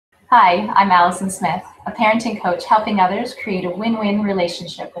Hi, I'm Allison Smith, a parenting coach helping others create a win-win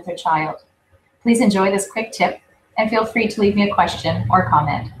relationship with their child. Please enjoy this quick tip and feel free to leave me a question or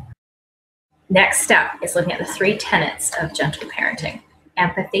comment. Next step is looking at the 3 tenets of gentle parenting: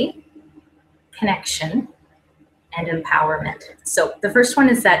 empathy, connection, and empowerment. So the first one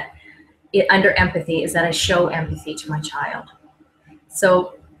is that under empathy is that I show empathy to my child.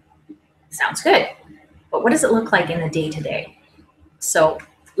 So sounds good, but what does it look like in the day-to-day? So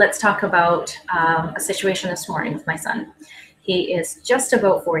let's talk about a situation this morning with my son. He is just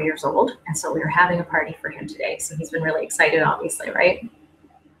about 4 years old, and so we were having a party for him today. So he's been really excited, obviously, right?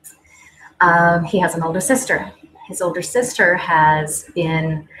 He has an older sister. His older sister has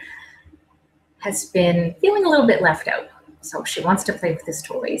been feeling a little bit left out. So she wants to play with his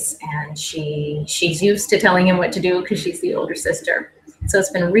toys, and she's used to telling him what to do because she's the older sister. So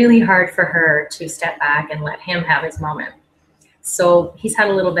it's been really hard for her to step back and let him have his moment. So he's had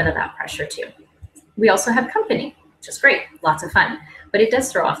a little bit of that pressure too. We also have company, which is great, lots of fun, but it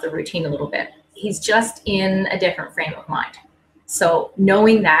does throw off the routine a little bit. He's just in a different frame of mind. So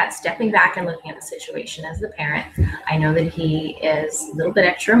knowing that, stepping back and looking at the situation as the parent, I know that he is a little bit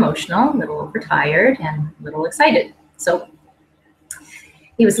extra emotional, a little overtired, and a little excited. So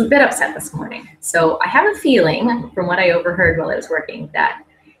he was a bit upset this morning. So I have a feeling, from what I overheard while I was working, that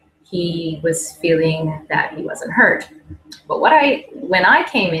he was feeling that he wasn't heard. But when I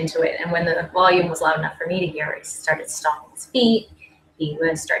came into it, and when the volume was loud enough for me to hear, he started stomping his feet. He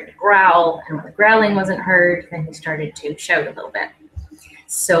was starting to growl, and when the growling wasn't heard, then he started to shout a little bit.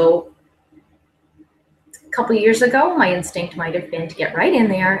 So a couple of years ago, my instinct might have been to get right in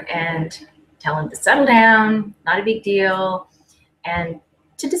there and tell him to settle down, not a big deal, and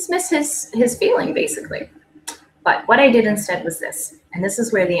to dismiss his feeling, basically. But what I did instead was this, and this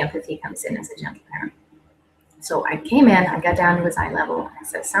is where the empathy comes in as a gentle parent. So I came in, I got down to his eye level, and I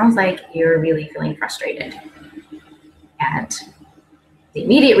said, "Sounds like you're really feeling frustrated." And the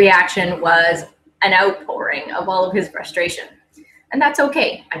immediate reaction was an outpouring of all of his frustration. And that's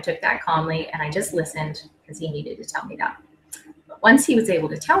okay. I took that calmly, and I just listened because he needed to tell me that. But once he was able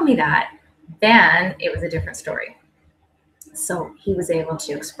to tell me that, then it was a different story. So he was able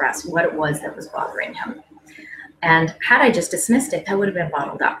to express what it was that was bothering him. And had I just dismissed it, that would have been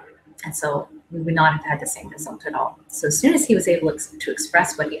bottled up. And so we would not have had the same result at all. So as soon as he was able to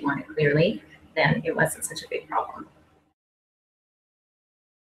express what he wanted clearly, then it wasn't such a big problem.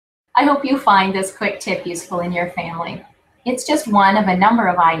 I hope you find this quick tip useful in your family. It's just one of a number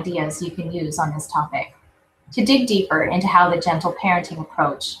of ideas you can use on this topic. To dig deeper into how the gentle parenting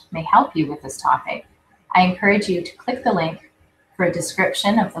approach may help you with this topic, I encourage you to click the link for a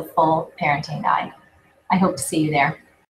description of the full parenting guide. I hope to see you there.